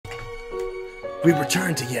we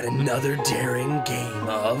return to yet another daring game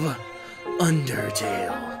of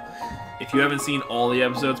Undertale. If you haven't seen all the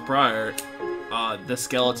episodes prior, the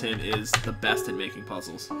skeleton is the best at making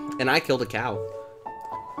puzzles. And I killed a cow.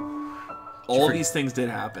 All these things did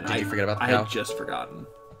happen. Did you forget about the I cow? had just forgotten.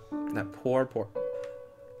 That poor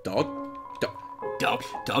dog. Dog.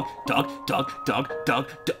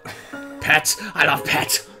 Pets. I love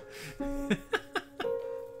pets.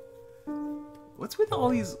 What's with all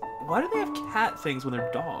these? Why do they have cat things when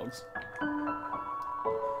they're dogs?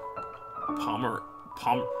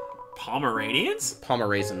 Pomeranians?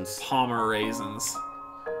 Pomerazens. Pomerazens.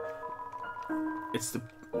 It's the.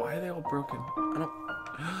 Why are they all broken? I don't.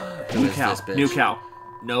 New cow. New cow.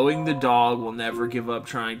 Knowing the dog will never give up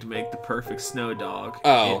trying to make the perfect snow dog,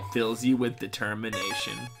 it fills you with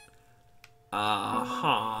determination.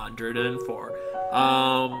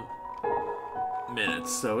 104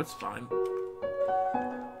 minutes, so it's fine.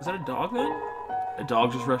 Is that a dog then? A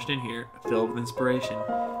dog just rushed in here, filled with inspiration.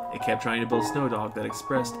 It kept trying to build a snow dog that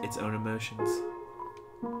expressed its own emotions.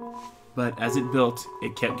 But as it built,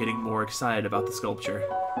 it kept getting more excited about the sculpture.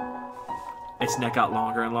 Its neck got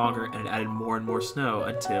longer and longer, and it added more and more snow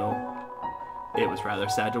until it was rather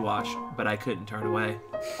sad to watch, but I couldn't turn away.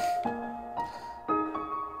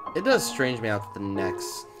 It does strange me out that the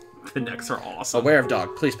necks. The necks are awesome. Aware of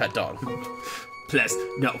dog. Please pet dog. Please.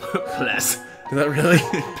 No. Please. Is that really?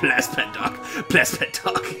 Please pet dog. Please pet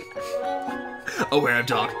dog. Aware of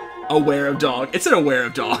dog. Aware of dog. It's an aware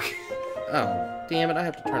of dog. Oh, damn it. I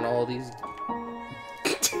have to turn all these.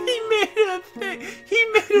 He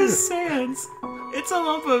made a sans. It's a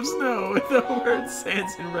lump of snow with the word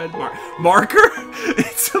sans in red marker?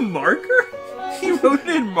 It's a marker? He wrote it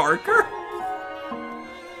in marker?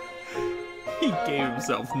 He gave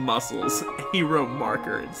himself muscles. He wrote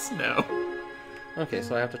marker in snow. Okay,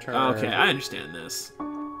 so I have to turn. Okay, I understand this.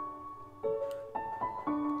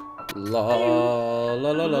 La la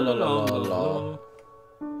la la la la la.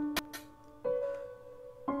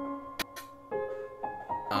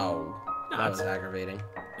 Oh, that was aggravating.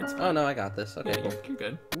 Oh no, I got this. Okay, yeah, cool. You're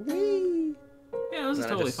good. Whee! Yeah, this is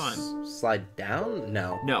totally fine. Slide down?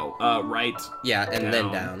 No. No, right. Yeah, and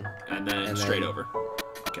then down. And then straight over.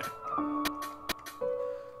 Okay.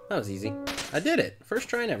 That was easy. I did it. First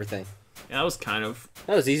try and everything. Yeah, that was kind of...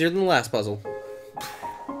 That was easier than the last puzzle.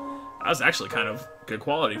 That was actually kind of good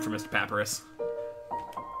quality for Mr. Papyrus.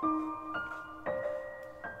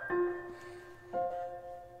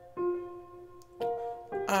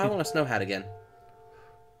 I want a snow hat again.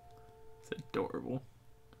 It's adorable.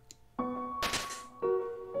 Oh,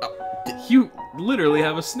 you literally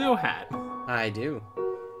have a snow hat. I do.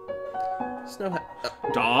 Snow hat.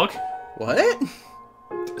 Dog? What?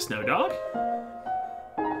 Snow dog?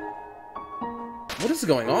 What is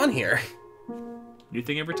going on here? New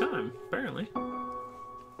thing every time, apparently.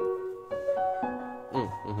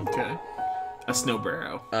 Okay. A snow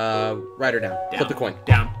barrow. Right or down. Flip the coin.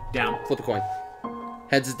 Down. Flip the coin.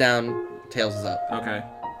 Heads is down, tails is up. Okay.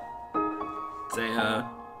 It's a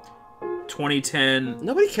 2010.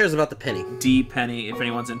 Nobody cares about the penny. D penny, if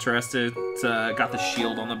anyone's interested. It's got the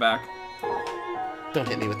shield on the back. Don't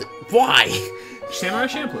hit me with it. Why? Samurai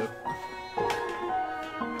Champloo.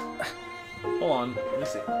 Hold on, let me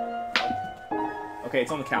see. Okay,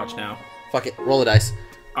 it's on the couch now. Fuck it, roll the dice.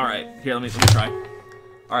 Alright, here, let me try.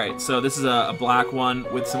 Alright, so this is a black one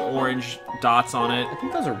with some orange dots on it. I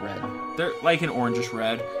think those are red. They're like an orangish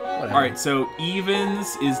red. Whatever. Alright, so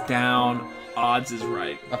evens is down, odds is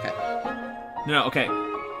right. Okay. No, okay.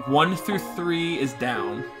 1 through 3 is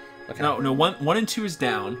down. Okay. No, 1 and 2 is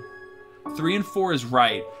down. 3 and 4 is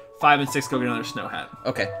right. 5 and 6 go get another snow hat.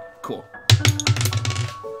 Okay. Cool.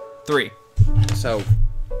 3. So.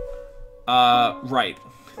 Right.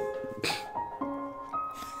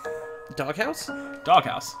 Doghouse?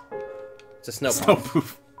 Doghouse. It's a snow Snow poof.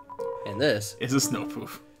 poof. And this. Is a snow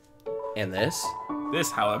poof. And this.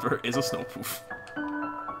 This, however, is a snow poof.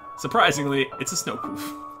 Surprisingly, it's a snow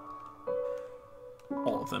poof.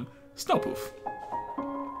 All of them. Snow poof.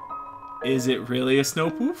 Is it really a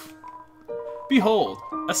snow poof? Behold,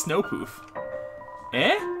 a snow poof.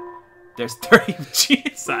 Eh? There's 30 G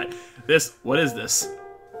inside. What is this?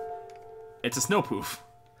 It's a snow poof.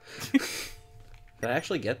 Did I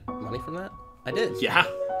actually get money from that? I did. Yeah.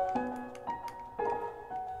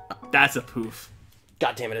 That's a poof.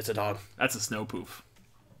 God damn it, it's a dog. That's a snow poof.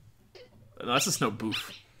 No, that's a snow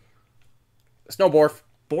boof. Snow borf.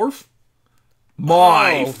 Borf?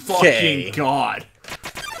 My Okay. fucking god.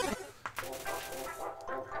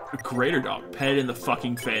 A greater dog. Pet it in the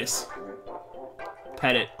fucking face.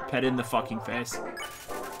 Pet it. Pet it in the fucking face.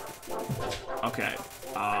 Okay.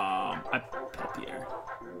 I pet the air.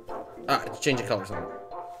 It's changing colors on it.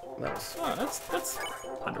 That was... Oh, that's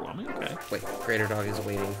underwhelming. Okay. Wait, Greater Dog is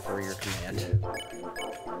waiting for your command.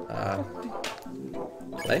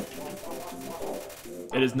 Play?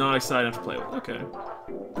 It is not exciting enough to play with. Okay.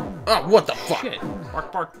 Oh, what the fuck? Shit.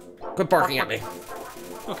 Bark, bark. Quit barking at me.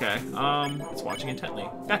 Okay. It's watching intently.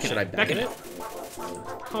 Beckon Should it. I beckon it?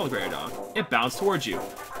 Call the Greater Dog. It bounced towards you.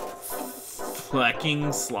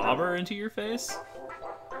 Flecking slobber into your face.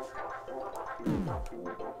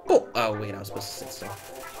 Oh, wait, I was supposed to sit still.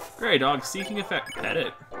 Greater Dog seeking effect. Pet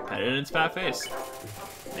it. Pet it in its fat face.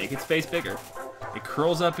 Make its face bigger. It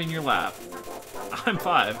curls up in your lap. I'm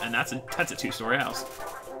 5, and that's a 2-story house.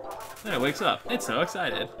 Then it wakes up. It's so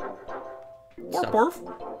excited. Porf, porf.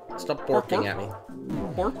 Stop barking at me.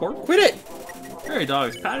 Porf, porf. Quit it! Greater Dog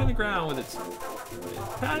is patting the ground with its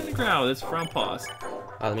front paws.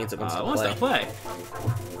 Oh, that means it wants to Wants play. to play.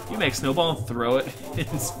 You make Snowball and throw it in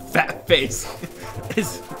his fat face.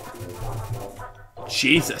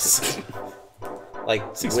 Jesus. Like,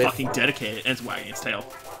 This thing's fucking dedicated, and it's wagging its tail.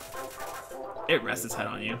 It rests its head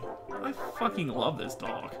on you. I fucking love this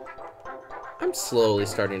dog. I'm slowly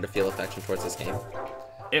starting to feel affection towards this game.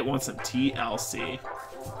 It wants some TLC.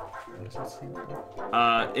 What does that stand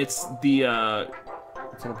for? It's the,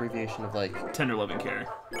 It's an abbreviation of, like... tender loving care.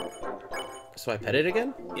 So I pet it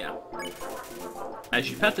again? Yeah. As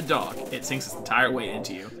you pet the dog, it sinks its entire weight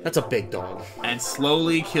into you. That's a big dog. And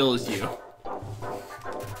slowly kills you.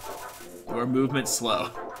 Your movement's slow.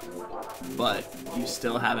 But you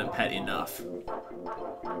still haven't pet enough.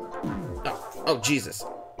 Oh, Jesus.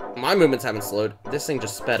 My movements haven't slowed. This thing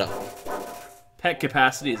just sped up. Pet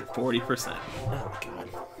capacity is at 40%. Oh, God.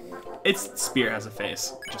 Its spear has a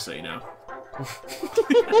face, just so you know.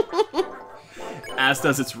 As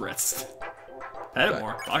does its wrist. Pet it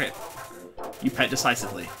more. Fuck it. You pet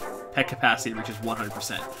decisively. Pet capacity reaches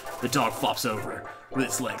 100%. The dog flops over, with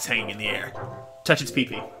its legs hanging in the air. Touch its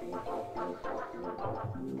pee-pee.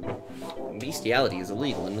 Bestiality is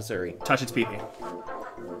illegal in Missouri. Touch its pee-pee.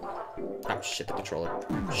 Oh, shit, the controller.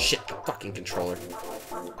 Shit, the fucking controller.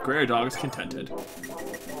 Greater Dog is contented.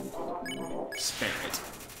 Spare it.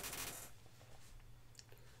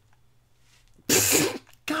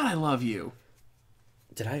 God, I love you.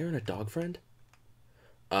 Did I earn a dog friend?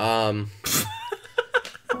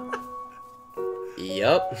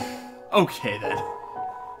 Yup. Okay, then.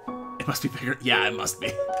 It must be bigger. Yeah, it must be.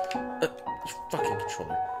 You fucking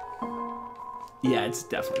controller. Yeah, it's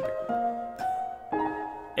definitely bigger.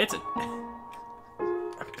 It's a...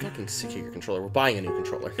 I'm fucking sick of your controller. We're buying a new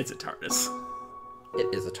controller. It's a TARDIS. It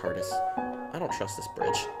is a TARDIS. I don't trust this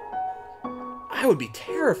bridge. I would be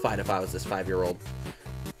terrified if I was this 5-year-old.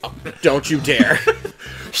 Oh, don't you dare.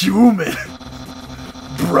 Human!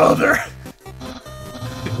 Brother!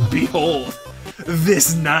 Behold,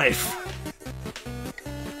 this knife!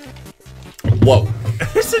 Whoa.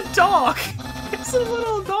 It's a dog! It's a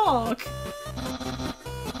little dog!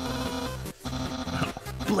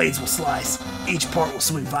 Blades will slice. Each part will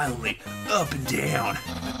swing violently, up and down.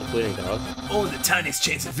 Including dog. Only the tiniest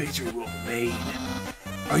chance of victory will remain.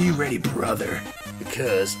 Are you ready, brother?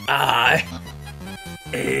 Because I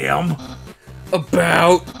am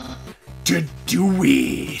About to do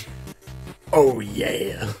it. Oh,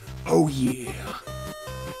 yeah. Oh yeah.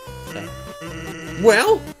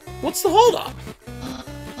 Well, what's the holdup?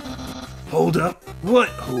 Hold up. What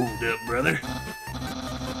hold up, brother?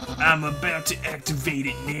 I'm about to activate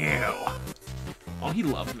it now. Oh, he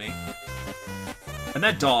loves me. And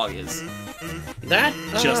that dog is That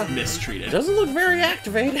just mistreated. doesn't look very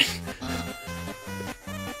activated.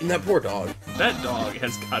 And that poor dog. That dog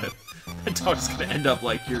has got to... That dog's gonna end up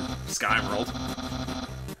like your Skyworld.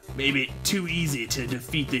 Maybe too easy to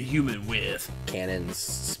defeat the human with. Cannons,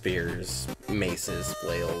 spears, maces,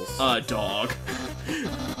 flails. A dog.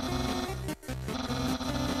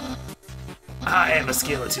 I am a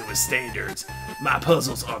skeleton with standards. My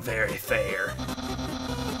puzzles are very fair.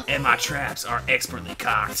 And my traps are expertly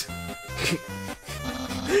cocked.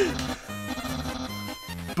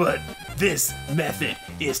 But this method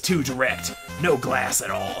is too direct. No glass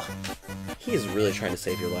at all. He is really trying to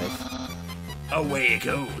save your life. Away it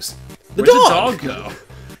goes. The Where'd dog! the dog go?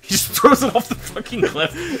 He just throws it off the fucking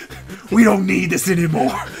cliff. We don't need this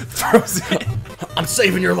anymore. Throws it. I'm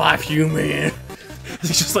saving your life, human. He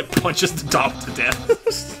just like punches the dog to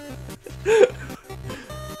death.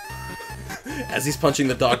 As he's punching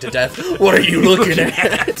the dog to death, what are you looking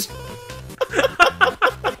at?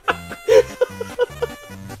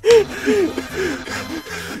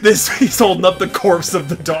 He's holding up the corpse of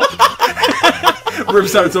the dog.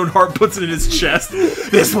 Rips out its own heart, puts it in his chest.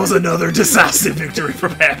 This was another decisive victory for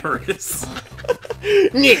Paris.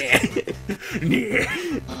 Yeah.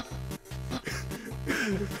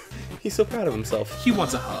 He's so proud of himself. He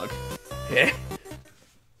wants a hug. Yeah.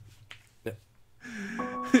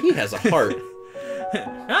 He has a heart.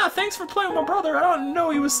 Ah, thanks for playing with my brother. I don't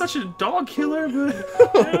know he was such a dog killer, but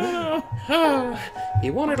I don't know.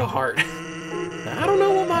 He wanted a heart. I don't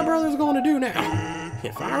know what my brother's going to do now.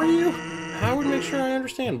 If I were you, I would make sure I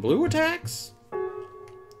understand blue attacks.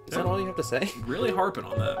 Is that all you have to say? Really harping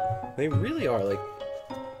on that. They really are. Like,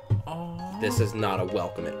 Aww. this is not a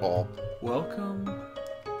welcome at all. Welcome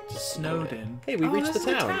to Snowden. Hey, we reached the this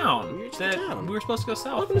is town. We reached the that town. we were supposed to go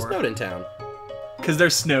south Welcome to for. Snowden Town. Because they're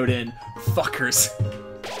snowed in. Fuckers.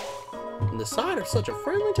 And the sight of such a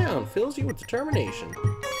friendly town fills you with determination.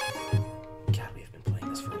 God, we have been playing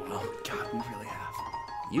this for a while. God, we really have.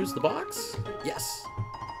 Use the box? Yes.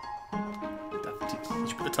 Did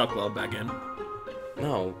you put the tuck weld back in?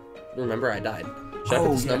 No. Remember, I died. Should I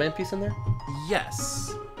put the snowman piece in there?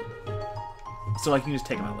 Yes. So like you can just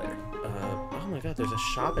take them out later. Oh my god, there's a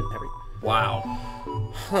shop in every... Wow.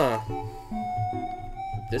 Huh.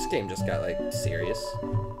 This game just got, like, serious.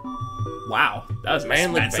 Wow. That was an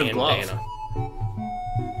Manly expensive glove. bandana.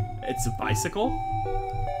 It's a bicycle?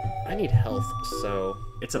 I need health, so...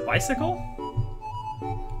 It's a bicycle?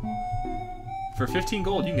 For 15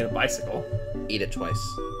 gold, you can get a bicycle. Eat it twice.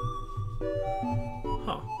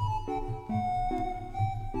 Huh.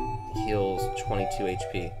 Heals 22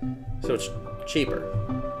 HP. So it's cheaper.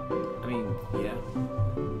 I mean, yeah.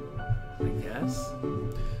 I guess.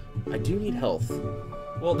 I do need health.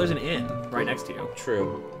 Well, there's an inn right next to you.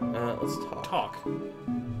 True. Let's talk. Talk.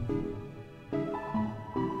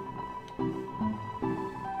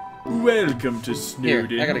 Welcome to Here,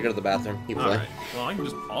 Snowden. I gotta go to the bathroom. You play. Alright. Well, I can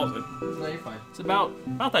just pause it. No, you're fine. It's about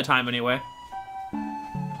that time anyway.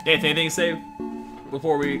 Dave, anything to say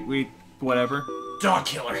before we whatever? Dog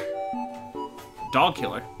killer. Dog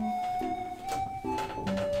killer.